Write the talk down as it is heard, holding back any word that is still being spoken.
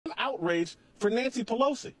outraged for Nancy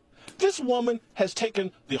Pelosi. This woman has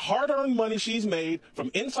taken the hard-earned money she's made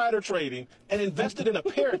from insider trading and invested in a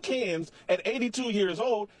pair of cans at 82 years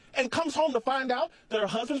old and comes home to find out that her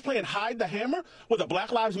husband's playing hide the hammer with a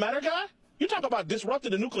Black Lives Matter guy? You talk about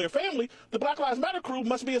disrupting the nuclear family. The Black Lives Matter crew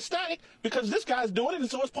must be ecstatic because this guy's doing it, and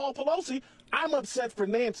so is Paul Pelosi. I'm upset for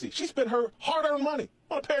Nancy. She spent her hard-earned money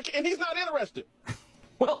on a pair of cans, and he's not interested.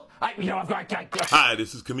 Well, I've got... Hi,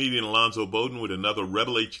 this is comedian Alonzo Bodden with another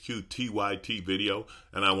Rebel HQ TYT video,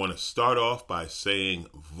 and I want to start off by saying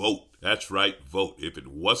vote. That's right, vote. If it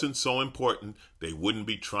wasn't so important, they wouldn't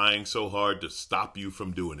be trying so hard to stop you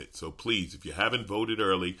from doing it. So please, if you haven't voted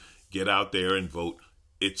early, get out there and vote.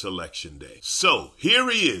 It's election day. So here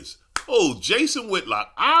he is. Oh, Jason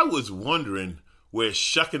Whitlock. I was wondering where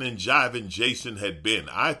shucking and jiving Jason had been.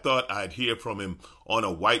 I thought I'd hear from him on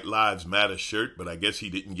a White Lives Matter shirt, but I guess he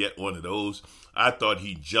didn't get one of those. I thought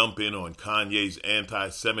he'd jump in on Kanye's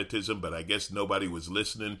anti-Semitism, but I guess nobody was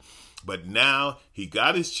listening. But now he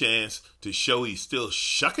got his chance to show he's still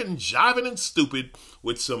shucking, jiving, and stupid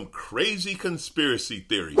with some crazy conspiracy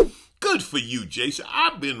theory. Good for you, Jason.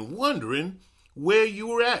 I've been wondering where you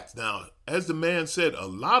were at. Now, as the man said, a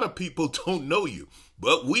lot of people don't know you,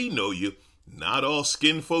 but we know you. Not all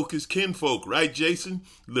skin folk is kinfolk, right, Jason?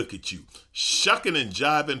 Look at you, shucking and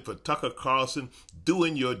jiving for Tucker Carlson,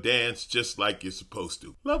 doing your dance just like you're supposed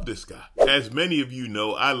to. Love this guy. As many of you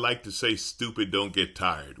know, I like to say stupid don't get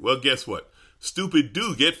tired. Well, guess what? Stupid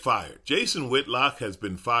do get fired. Jason Whitlock has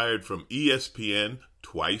been fired from ESPN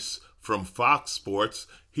twice, from Fox Sports.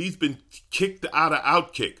 He's been kicked out of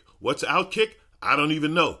Outkick. What's Outkick? I don't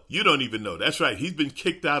even know. You don't even know. That's right. He's been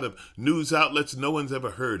kicked out of news outlets no one's ever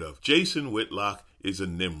heard of. Jason Whitlock is a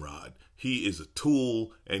Nimrod. He is a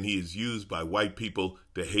tool, and he is used by white people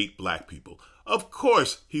to hate black people. Of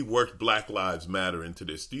course, he worked Black Lives Matter into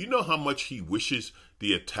this. Do you know how much he wishes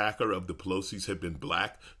the attacker of the Pelosi's had been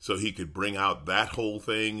black so he could bring out that whole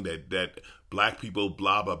thing that black people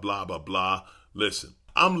blah, blah, blah, blah, blah? Listen,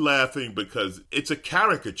 I'm laughing because it's a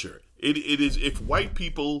caricature. It is, if white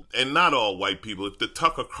people, and not all white people, if the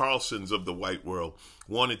Tucker Carlsons of the white world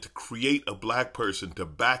wanted to create a black person to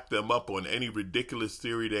back them up on any ridiculous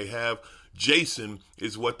theory they have, Jason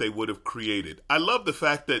is what they would have created. I love the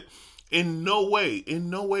fact that in no way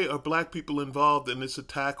are black people involved in this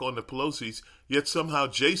attack on the Pelosi's, yet somehow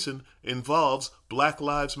Jason involves Black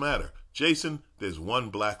Lives Matter. Jason, there's one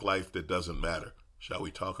black life that doesn't matter. Shall we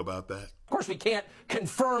talk about that? Of course, we can't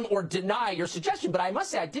confirm or deny your suggestion, but I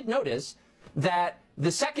must say I did notice that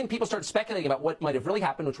the second people started speculating about what might have really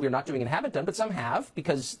happened, which we are not doing and haven't done, but some have,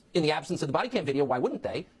 because in the absence of the body cam video, why wouldn't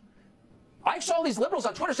they? I saw all these liberals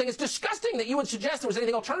on Twitter saying it's disgusting that you would suggest there was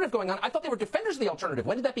anything alternative going on. I thought they were defenders of the alternative.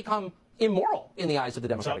 When did that become immoral in the eyes of the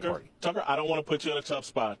Democratic Party? Tucker, I don't want to put you in a tough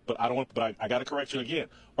spot, but I got to correct you again.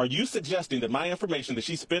 Are you suggesting that my information that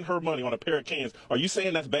she spent her money on a pair of cans, are you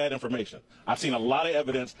saying that's bad information? I've seen a lot of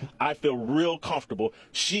evidence. I feel real comfortable.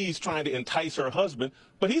 She's trying to entice her husband,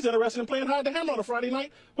 but he's interested in playing hide the hammer on a Friday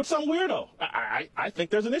night with some weirdo. I think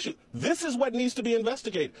there's an issue. This is what needs to be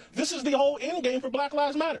investigated. This is the whole end game for Black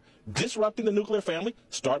Lives Matter. Disrupting the nuclear family.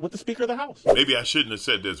 Start with the Speaker of the House. Maybe I shouldn't have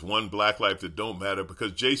said there's one black life that don't matter,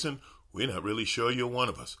 because, Jason, we're not really sure you're one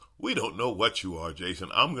of us. We don't know what you are, Jason.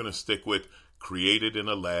 I'm going to stick with created in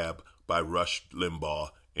a lab by Rush Limbaugh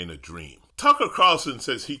in a dream. Tucker Carlson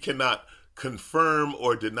says he cannot confirm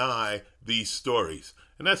or deny these stories.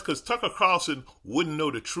 And that's because Tucker Carlson wouldn't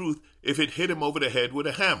know the truth if it hit him over the head with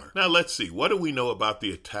a hammer. Now, let's see. What do we know about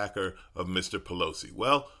the attacker of Mr. Pelosi?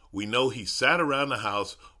 Well, we know he sat around the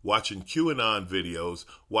house watching QAnon videos,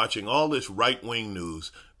 watching all this right-wing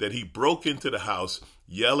news, that he broke into the house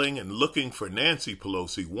yelling and looking for Nancy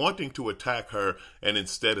Pelosi, wanting to attack her and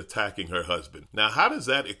instead attacking her husband. Now, how does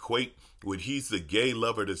that equate with he's the gay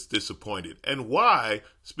lover that's disappointed? And why,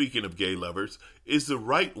 speaking of gay lovers, is the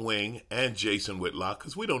right wing and Jason Whitlock,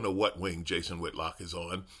 because we don't know what wing Jason Whitlock is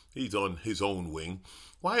on, he's on his own wing,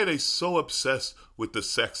 why are they so obsessed with the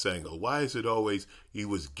sex angle? Why is it always he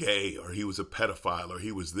was gay or he was a pedophile or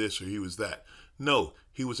he was this or he was that? No,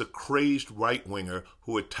 he was a crazed right-winger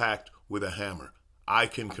who attacked with a hammer. I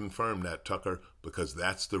can confirm that, Tucker, because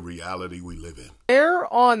that's the reality we live in. Where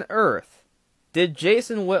on earth did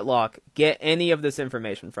Jason Whitlock get any of this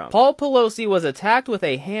information from? Paul Pelosi was attacked with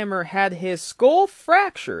a hammer, had his skull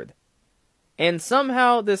fractured, and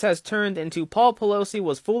somehow this has turned into Paul Pelosi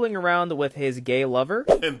was fooling around with his gay lover.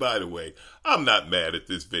 And by the way, I'm not mad at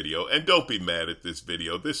this video, and don't be mad at this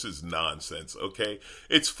video. This is nonsense, okay?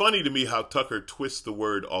 It's funny to me how Tucker twists the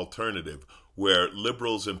word alternative where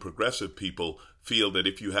liberals and progressive people feel that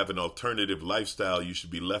if you have an alternative lifestyle, you should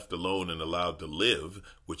be left alone and allowed to live,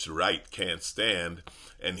 which the right can't stand.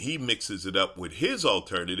 And he mixes it up with his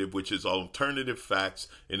alternative, which is alternative facts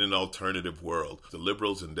in an alternative world. The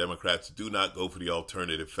liberals and Democrats do not go for the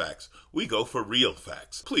alternative facts. We go for real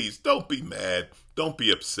facts. Please don't be mad. Don't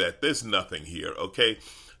be upset. There's nothing here, okay?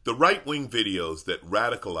 The right-wing videos that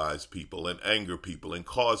radicalize people and anger people and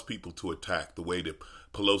cause people to attack the way the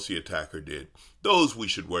Pelosi attacker did, those we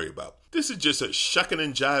should worry about. This is just a shucking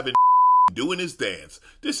and jiving doing his dance.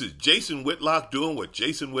 This is Jason Whitlock doing what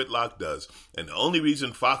Jason Whitlock does. And the only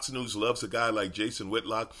reason Fox News loves a guy like Jason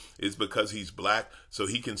Whitlock is because he's black, so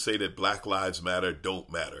he can say that Black Lives Matter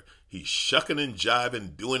don't matter. He's shucking and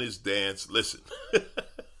jiving, doing his dance. Listen.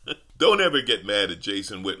 Don't ever get mad at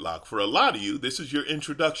Jason Whitlock. For a lot of you, this is your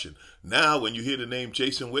introduction. Now, when you hear the name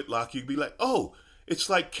Jason Whitlock, you'd be like, oh, it's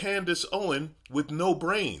like Candace Owen with no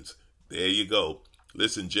brains. There you go.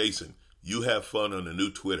 Listen, Jason, you have fun on the new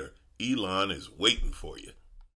Twitter. Elon is waiting for you.